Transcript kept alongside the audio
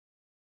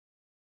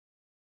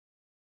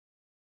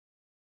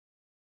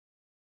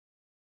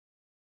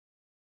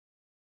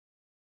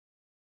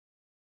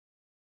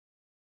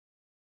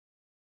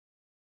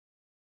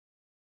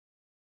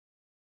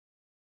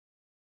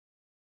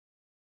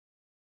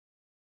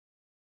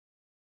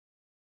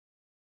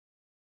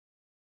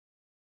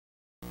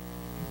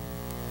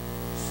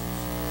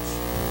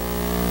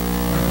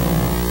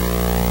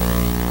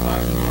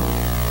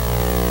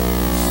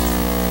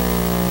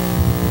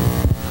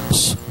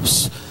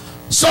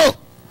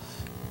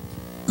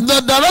The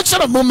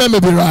direction of movement may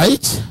be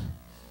right,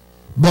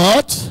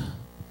 but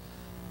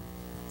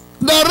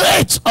the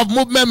rate of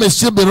movement may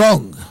still be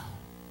wrong.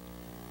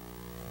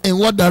 In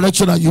what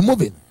direction are you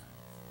moving?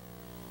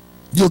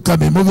 You can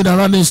be moving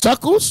around in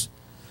circles.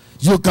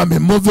 You can be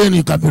moving,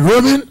 you can be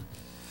roaming.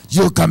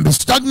 You can be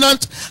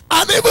stagnant.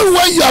 And even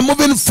when you are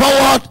moving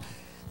forward,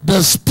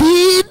 the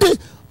speed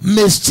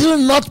may still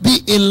not be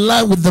in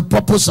line with the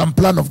purpose and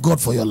plan of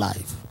God for your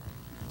life.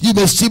 You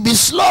may still be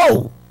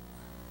slow.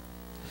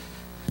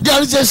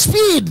 There is a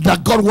speed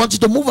that God wants you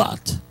to move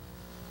at.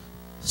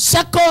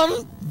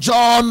 2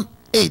 John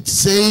 8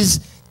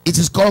 says it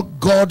is called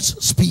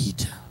God's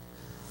speed.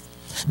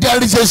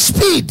 There is a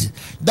speed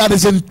that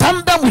is in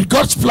tandem with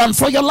God's plan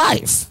for your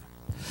life.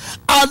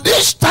 At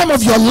this time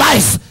of your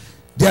life,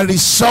 there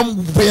is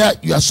somewhere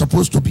you are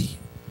supposed to be.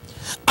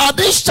 At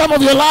this time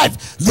of your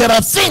life, there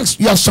are things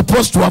you are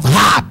supposed to have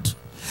had.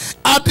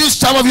 At this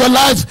time of your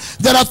life,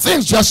 there are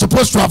things you are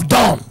supposed to have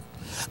done.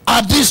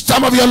 At this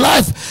time of your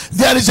life,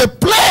 there is a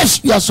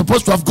place you are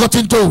supposed to have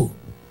gotten to.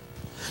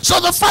 So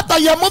the fact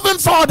that you are moving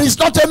forward is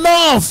not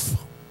enough.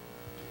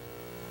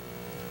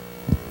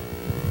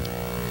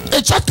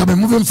 A church can be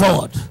moving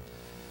forward,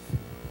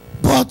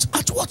 but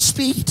at what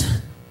speed?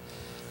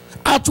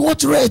 At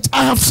what rate?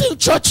 I have seen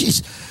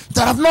churches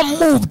that have not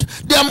moved.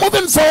 They are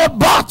moving forward,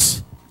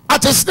 but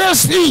at a snail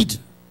speed,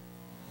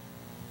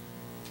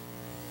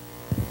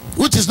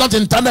 which is not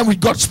in tandem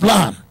with God's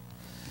plan.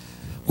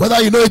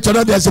 Whether you know it or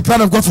not, there is a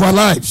plan of God for our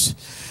lives.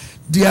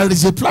 There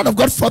is a plan of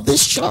God for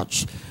this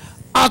church.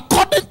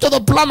 According to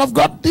the plan of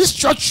God, this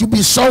church should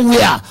be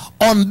somewhere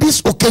on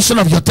this occasion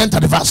of your 10th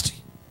anniversary.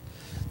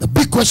 The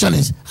big question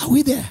is, are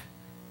we there?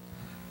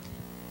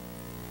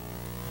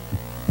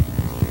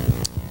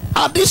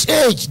 At this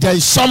age, there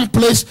is some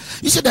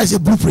place, you see, there is a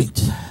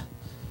blueprint.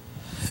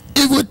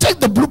 If we take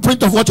the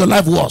blueprint of what your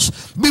life was,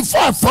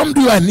 before I formed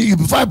you, I knew you.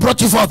 Before I brought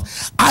you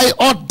forth, I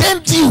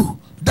ordained you.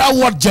 That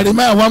word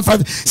Jeremiah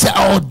 1:5 said,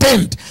 I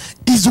ordained,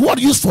 is what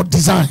used for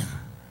design.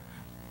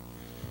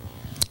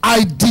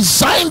 I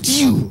designed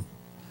you.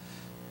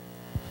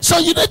 So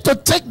you need to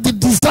take the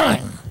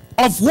design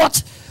of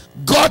what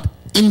God's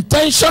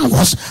intention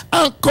was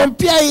and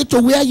compare it to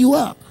where you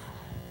are.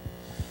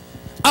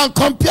 And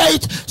compare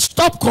it.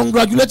 Stop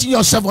congratulating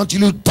yourself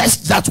until you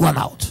test that one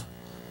out.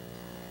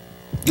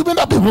 You may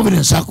not be moving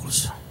in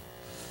circles.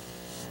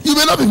 You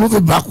may not be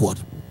moving backward.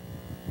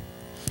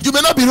 You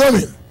may not be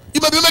roaming.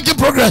 You may be making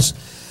progress.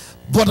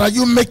 But are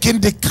you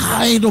making the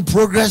kind of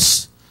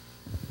progress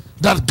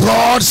that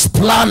God's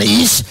plan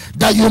is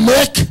that you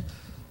make?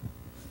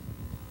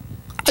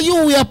 Are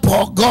you where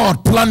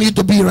God planned you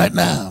to be right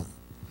now?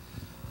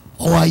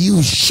 Or are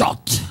you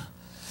short?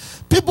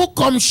 People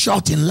come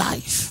short in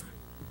life.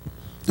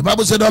 The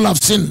Bible said all have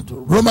sinned.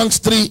 Romans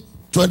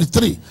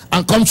 3:23,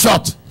 and come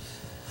short.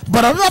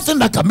 But another thing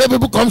that can make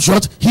people come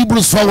short,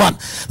 Hebrews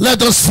 4:1.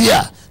 Let us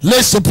fear,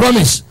 lest the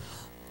promise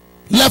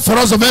left for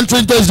us of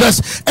entering into his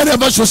rest, any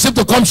of us should seem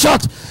to come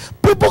short.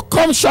 People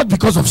come short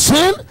because of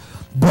sin,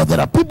 but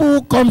there are people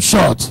who come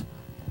short.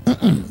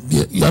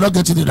 You are not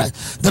getting it right.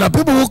 There are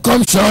people who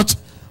come short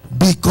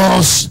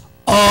because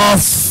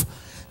of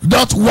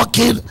not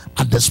walking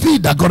at the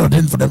speed that God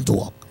ordained for them to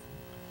walk.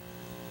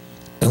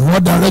 In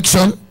what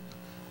direction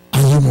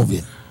are you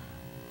moving?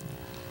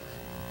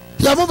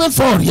 You are moving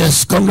forward,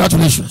 yes,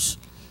 congratulations.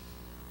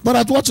 But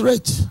at what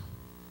rate?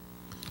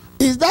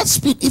 Is that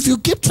speed? If you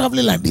keep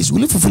traveling like this,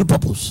 will you fulfill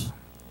purpose?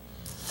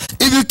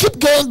 If you keep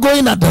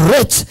going at the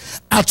rate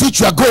at which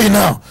you are going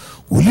now,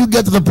 will you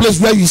get to the place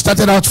where you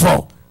started out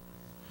for?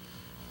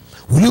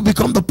 Will you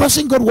become the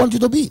person God wants you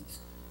to be?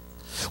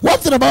 One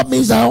thing about me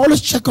is I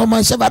always check on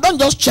myself. I don't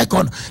just check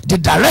on the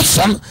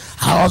direction,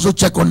 I also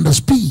check on the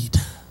speed.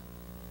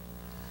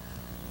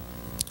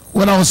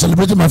 When I was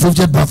celebrating my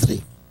 50th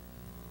birthday,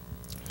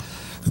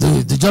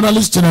 the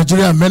journalists in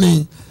Nigeria,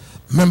 many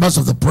members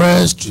of the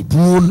press,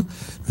 Tribune,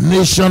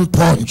 Nation,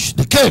 Punch,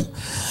 they came.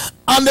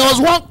 And there was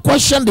one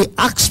question they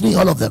asked me,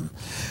 all of them.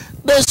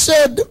 They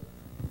said,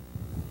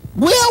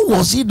 where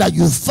was it that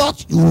you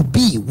thought you would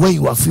be when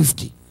you were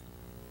 50?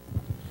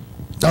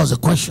 That was the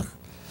question.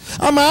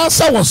 And my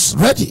answer was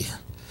ready.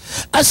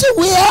 I said,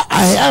 where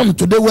I am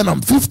today when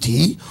I'm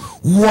 50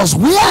 was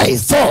where I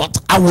thought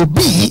I would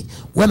be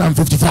when I'm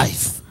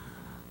 55.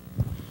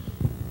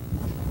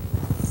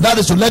 That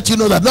is to let you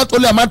know that not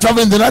only am I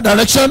traveling in the right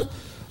direction,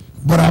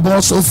 but I'm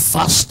also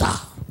faster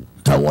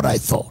than what I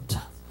thought.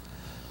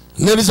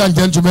 Ladies and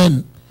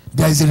gentlemen,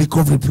 there is a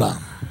recovery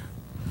plan.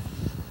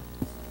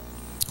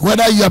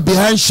 Whether you are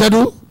behind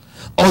schedule,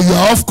 or you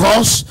are off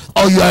course,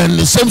 or you are in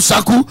the same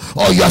circle,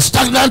 or you are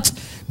stagnant,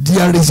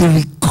 there is a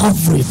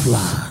recovery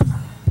plan.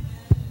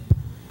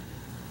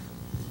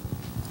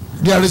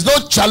 There is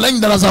no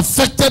challenge that has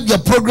affected your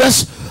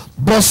progress,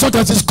 but such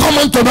as is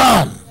common to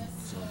man.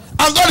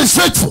 And God is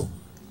faithful.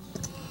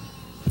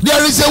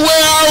 There is a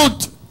way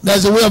out. There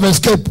is a way of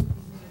escape.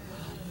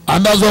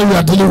 And that's what we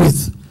are dealing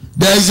with.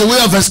 There is a way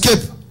of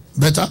escape.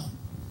 Better.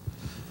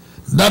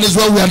 That is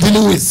what we are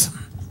dealing with.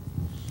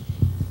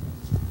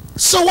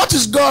 So what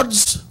is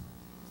God's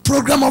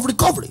program of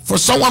recovery for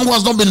someone who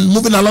has not been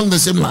moving along the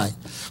same line,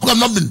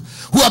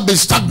 who have been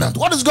stagnant.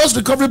 What is God's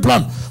recovery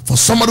plan for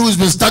somebody who has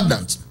been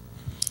stagnant,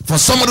 for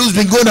somebody who's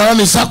been going around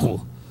in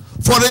circles,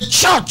 for the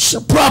church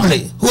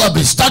probably who have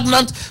been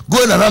stagnant,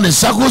 going around in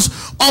circles,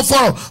 or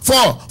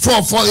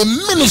for a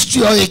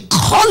ministry or a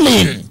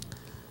calling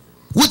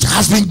which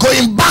has been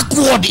going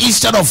backward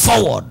instead of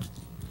forward?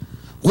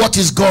 What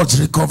is God's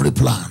recovery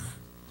plan?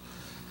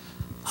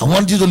 I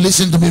want you to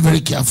listen to me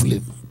very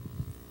carefully.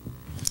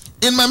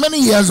 In my many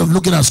years of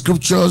looking at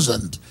scriptures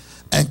and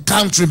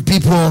encountering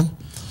people,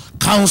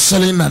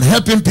 counseling and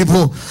helping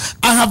people,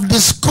 I have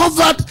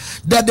discovered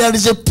that there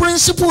is a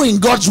principle in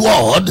God's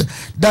word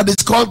that is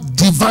called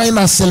divine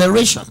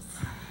acceleration.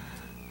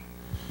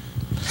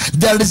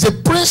 There is a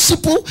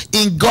principle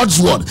in God's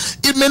word.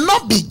 It may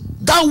not be,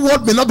 that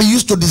word may not be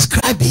used to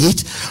describe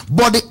it,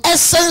 but the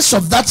essence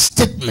of that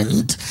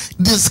statement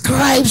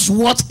describes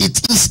what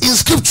it is in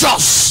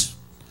scriptures.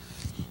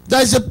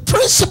 There is a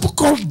principle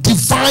called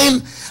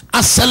divine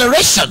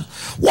acceleration.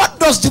 What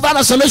does divine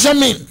acceleration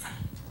mean?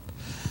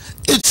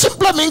 It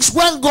simply means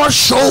when God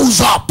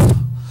shows up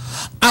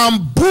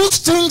and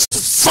boosts things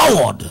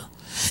forward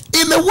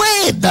in a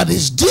way that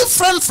is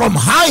different from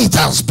how it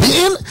has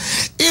been,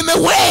 in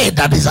a way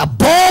that is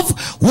above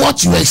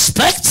what you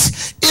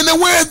expect, in a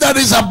way that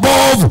is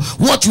above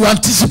what you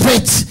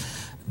anticipate.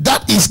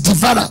 That is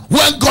divine.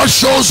 When God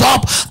shows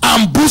up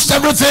and boosts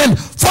everything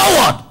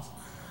forward.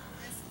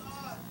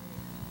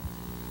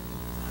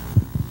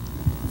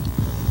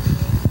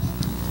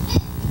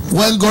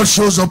 When God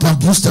shows up and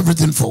boosts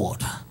everything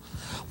forward.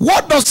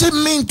 What does it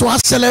mean to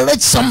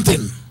accelerate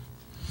something?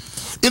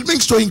 It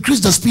means to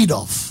increase the speed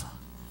of.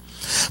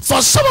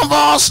 For some of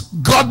us,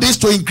 God needs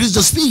to increase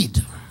the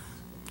speed.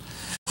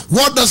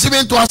 What does it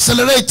mean to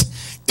accelerate?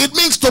 It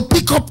means to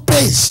pick up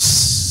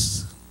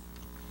pace.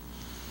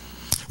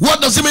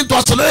 What does it mean to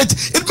accelerate?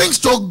 It means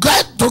to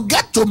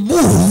get to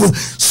move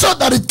so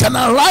that it can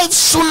arrive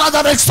sooner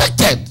than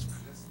expected.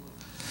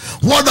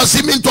 What does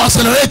it mean to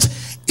accelerate?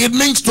 It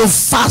means to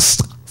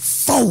fast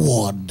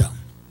forward.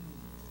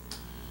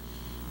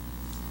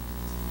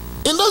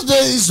 In those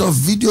days of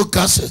video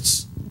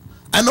cassettes,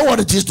 I know what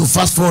it is to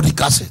fast forward the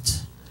cassette.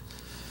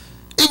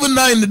 Even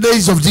now in the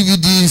days of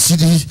DVD,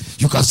 CD,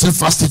 you can still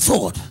fast it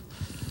forward.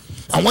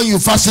 And when you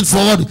fast it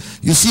forward,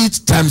 you see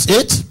it times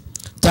 8,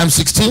 times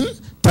 16,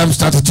 times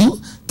 32,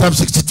 times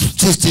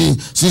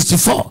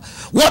 64.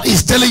 What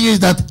it's telling you is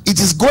that it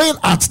is going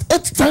at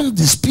 8 times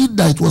the speed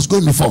that it was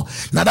going before.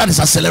 Now that is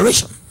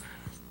acceleration.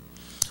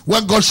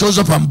 When God shows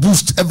up and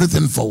boosts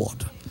everything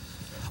forward.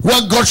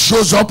 When God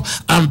shows up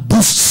and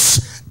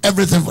boosts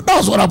everything forward. That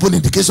was what happened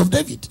in the case of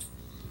David.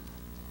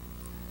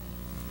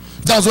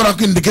 That was what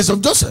happened in the case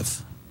of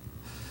Joseph.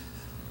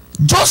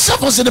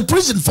 Joseph was in the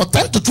prison for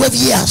 10 to 12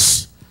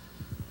 years.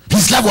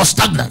 His life was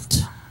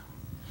stagnant.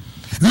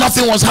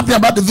 Nothing was happening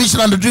about the vision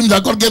and the dream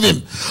that God gave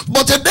him.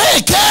 But a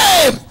day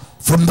came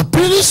from the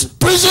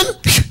prison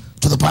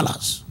to the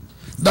palace.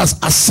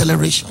 That's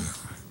acceleration.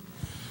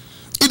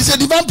 It is a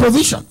divine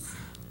provision.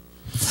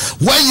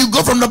 When you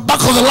go from the back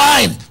of the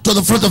line to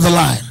the front of the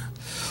line,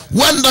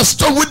 when the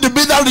stone with the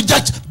builder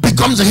rejects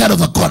becomes the head of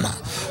the corner,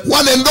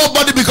 when a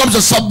nobody becomes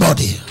a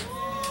somebody,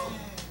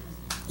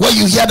 when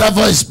you hear that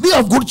voice, be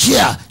of good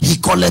cheer, he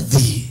calleth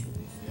thee.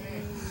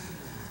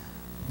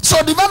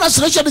 So divine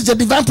acceleration is a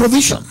divine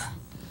provision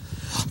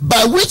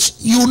by which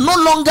you no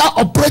longer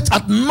operate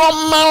at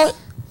normal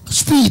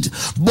speed,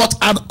 but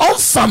an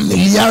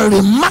unfamiliar,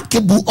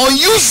 remarkable,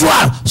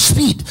 unusual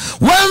speed.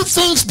 When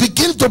things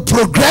begin to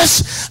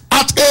progress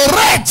at a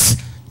rate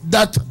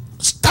that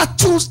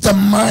startles the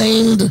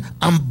mind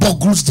and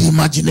boggles the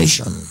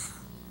imagination.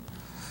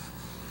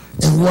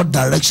 In what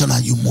direction are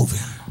you moving?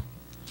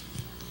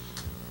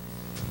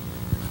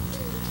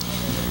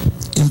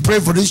 In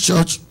praying for this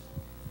church,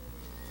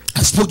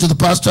 I spoke to the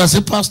pastor. I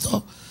said,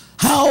 Pastor,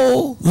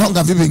 how long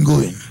have you been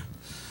going?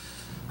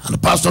 And the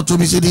pastor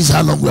told me, he said, this is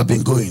how long we have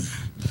been going.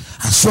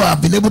 And so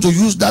I've been able to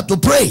use that to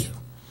pray.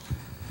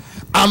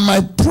 And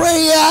my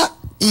prayer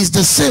is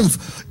the same,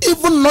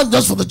 even not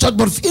just for the church,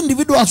 but for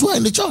individuals who are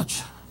in the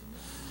church.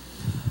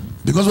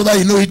 Because whether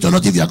you know it or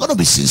not, if you are going to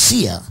be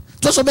sincere,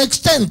 to some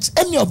extent,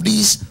 any of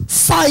these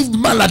 5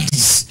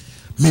 maladies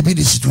may be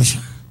the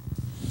situation.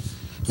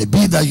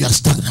 Maybe that you are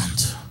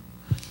stagnant.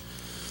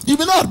 You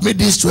may not admit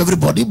this to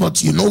everybody,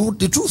 but you know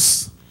the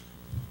truth.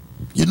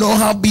 You know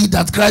how be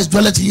that Christ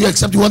dwelleth in you,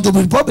 except you want to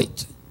be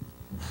reprobate.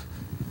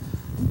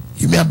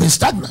 You may have been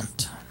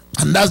stagnant,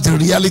 and that's the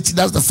reality,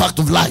 that's the fact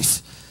of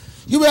life.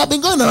 You may have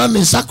been going around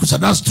in circles,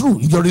 and that's true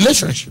in your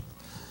relationship.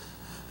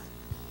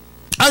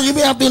 And you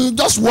may have been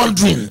just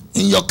wandering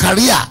in your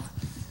career.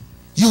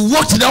 You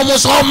worked in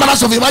almost all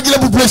manners of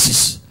imaginable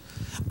places,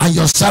 and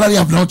your salary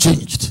have not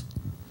changed.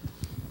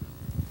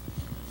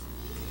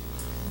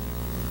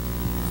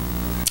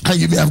 And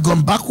you may have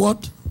gone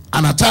backward,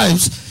 and at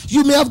times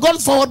you may have gone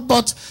forward,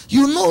 but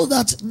you know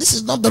that this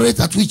is not the rate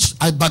at which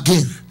I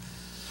bargain.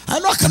 I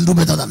know I can do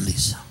better than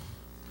this.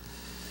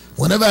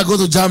 Whenever I go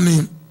to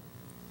Germany,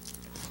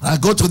 I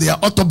go to their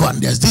Autobahn.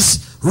 There's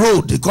this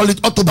road, they call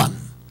it Autobahn.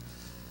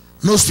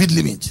 No speed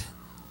limit.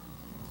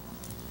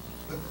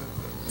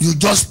 You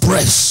just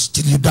press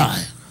till you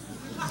die.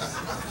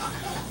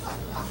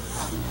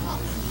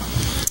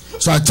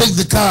 So I take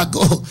the car,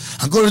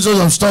 go into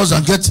some stores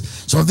and get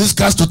some of these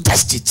cars to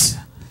test it,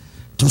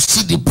 to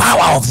see the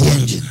power of the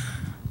engine.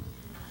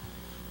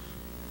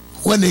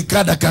 When a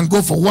car that can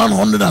go for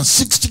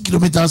 160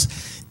 kilometers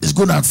is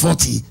going at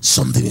 40,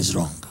 something is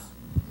wrong.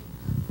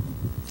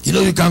 You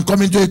know, you can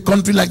come into a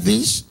country like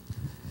this,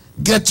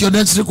 get your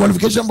necessary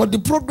qualification, but the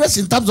progress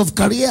in terms of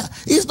career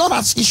is not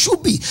as it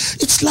should be.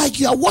 It's like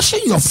you are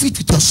washing your feet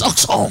with your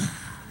socks on.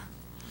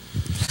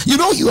 You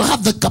know, you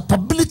have the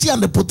capability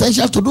and the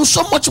potential to do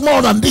so much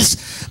more than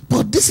this,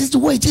 but this is the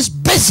way it is.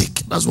 Basic.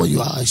 That's what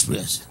you are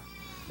experiencing.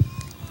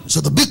 So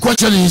the big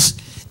question is,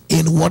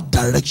 in what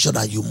direction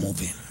are you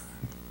moving?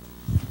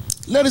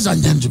 Ladies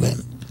and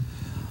gentlemen,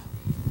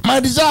 my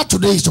desire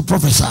today is to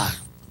prophesy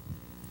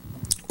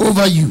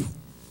over you,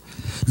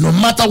 no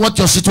matter what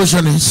your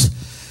situation is,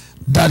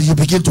 that you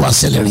begin to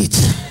accelerate.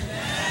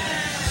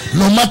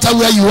 No matter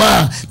where you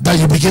are, that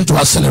you begin to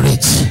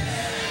accelerate.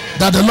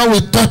 That the Lord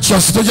will touch your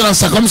situation and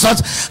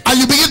circumstance, and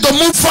you begin to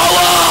move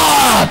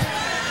forward.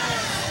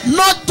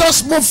 Not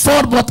just move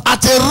forward, but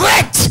at a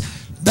rate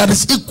that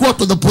is equal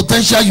to the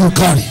potential you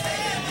carry.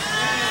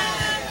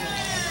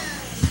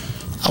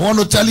 I want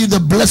to tell you the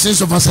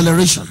blessings of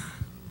acceleration.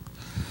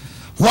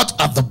 What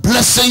are the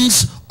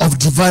blessings of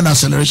divine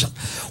acceleration?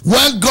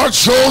 When God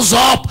shows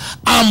up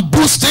and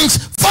boosts things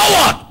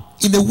forward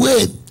in a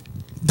way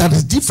that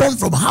is different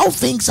from how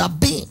things have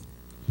been,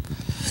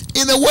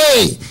 in a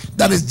way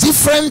that is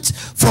different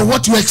from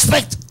what you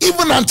expect,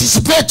 even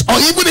anticipate, or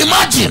even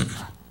imagine.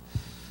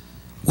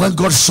 When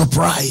God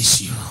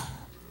surprises you,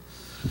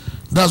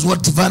 that's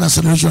what divine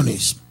acceleration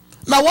is.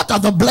 Now, what are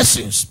the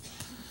blessings?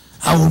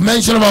 I will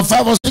mention about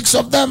 5 or 6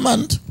 of them.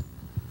 And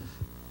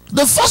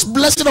the first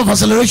blessing of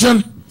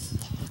acceleration,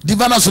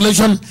 divine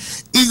acceleration,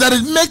 is that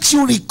it makes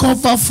you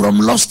recover from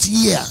lost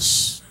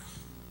years.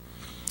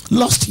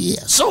 Lost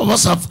years. Some of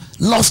us have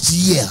lost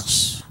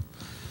years.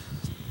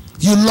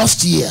 You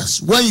lost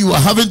years. When you were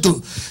having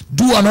to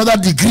do another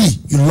degree,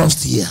 you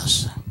lost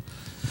years.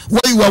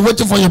 When you were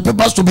waiting for your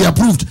papers to be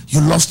approved,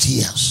 you lost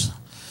years.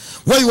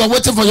 When you were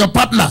waiting for your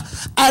partner,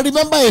 I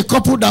remember a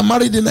couple that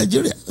married in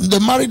Nigeria. They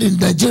married in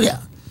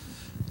Nigeria.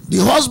 The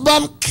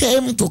husband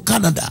came to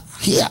Canada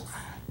here.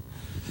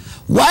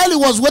 While he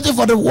was waiting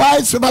for the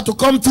wife's paper to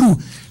come through,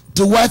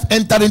 the wife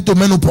entered into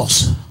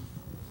menopause.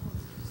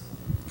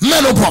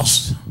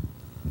 Menopause.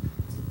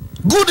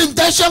 Good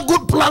intention,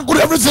 good plan, good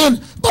everything.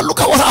 But look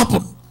at what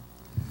happened.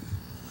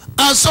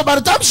 And so by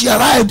the time she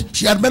arrived,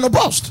 she had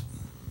menopause.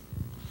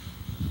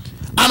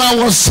 And I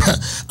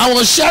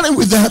was sharing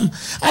with them,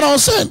 and I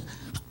was saying,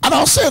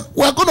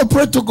 we're going to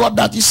pray to God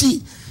that, you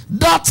see,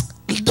 that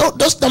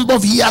those number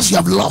of years you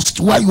have lost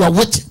while you are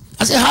waiting.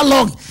 I said, how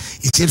long?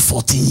 He said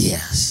 14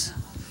 years.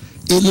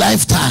 A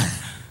lifetime.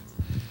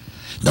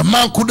 The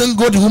man couldn't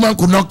go, the woman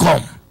could not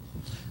come.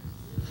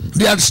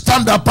 They had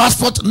stamped their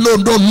passport, no,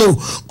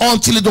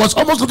 until it was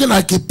almost looking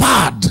like a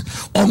pad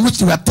on which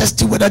they were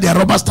testing whether their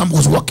rubber stamp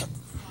was working.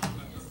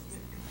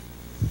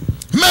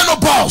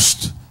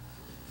 Menopause.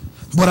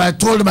 But I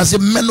told him, I said,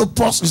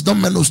 menopause is not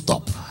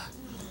menostop.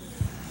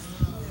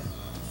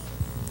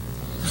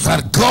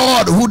 That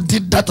God who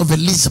did that of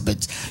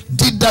Elizabeth,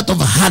 did that of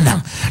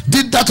Hannah,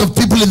 did that of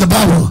people in the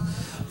Bible,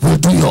 will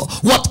do your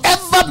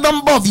whatever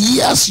number of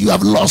years you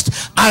have lost.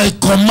 I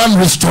command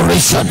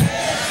restoration.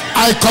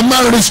 I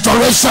command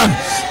restoration.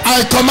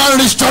 I command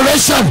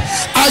restoration.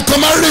 I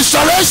command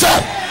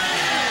restoration.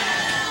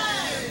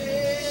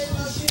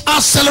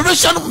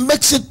 Acceleration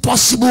makes it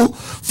possible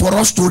for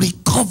us to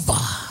recover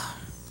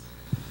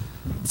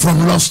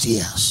from lost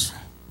years.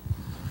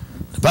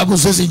 The Bible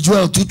says in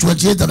Joel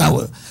 2:28 that I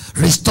will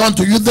restore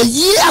to you the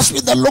years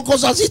with the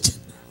locusts has eaten.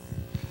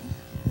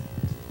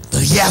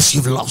 The years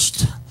you've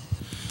lost.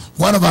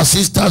 One of our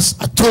sisters,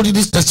 I told you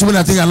this testimony,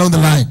 I think along the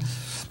line,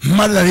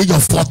 married at the age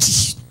of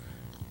 40.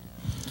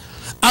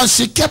 And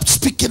she kept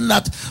speaking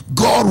that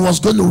God was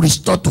going to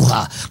restore to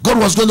her. God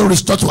was going to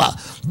restore to her.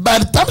 By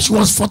the time she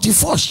was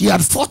 44, she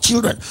had 4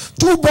 children,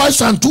 2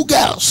 boys and 2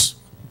 girls,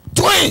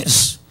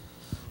 twins,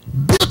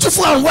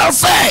 beautiful and well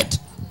fed.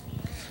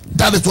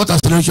 That is what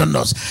acceleration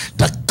does.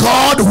 That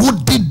God who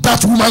did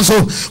that woman so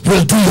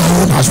will do your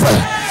own as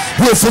well.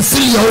 Will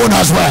fulfill your own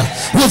as well.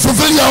 Will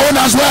fulfill your own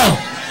as well.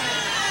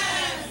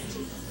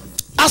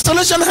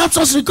 Acceleration helps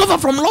us recover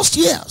from lost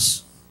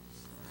years.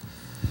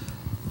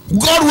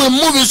 God will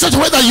move in such a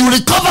way that you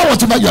recover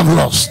whatever you have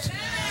lost.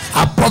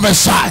 I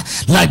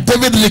prophesy, like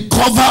David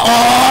recover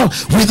all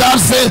without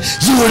fail,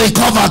 you will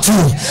recover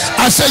too.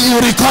 I say you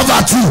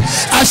recover too.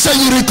 I say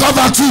you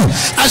recover too.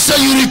 I say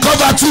you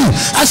recover too.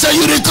 I say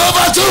you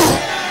recover too.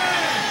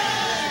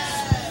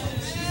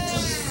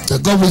 The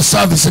God we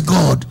serve is a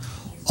God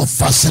of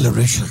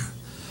acceleration.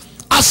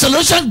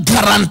 Acceleration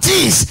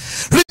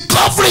guarantees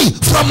recovery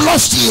from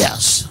lost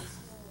years.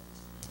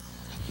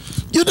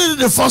 You did it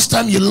the first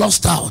time, you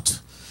lost out,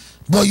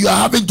 but you are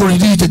having to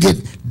redo it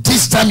again.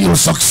 This time you will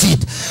succeed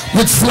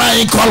with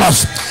flying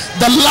colors.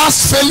 The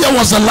last failure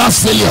was the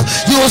last failure.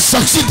 You will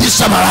succeed this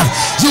time around.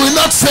 You will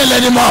not fail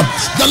anymore.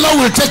 The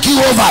Lord will take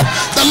you over.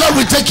 The Lord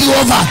will take you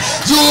over.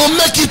 You will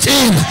make it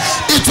in.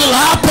 It will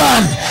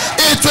happen.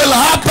 It will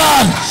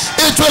happen.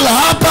 It will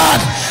happen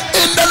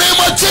in the name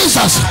of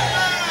Jesus.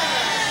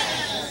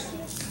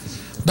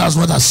 That's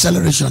what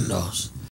acceleration does.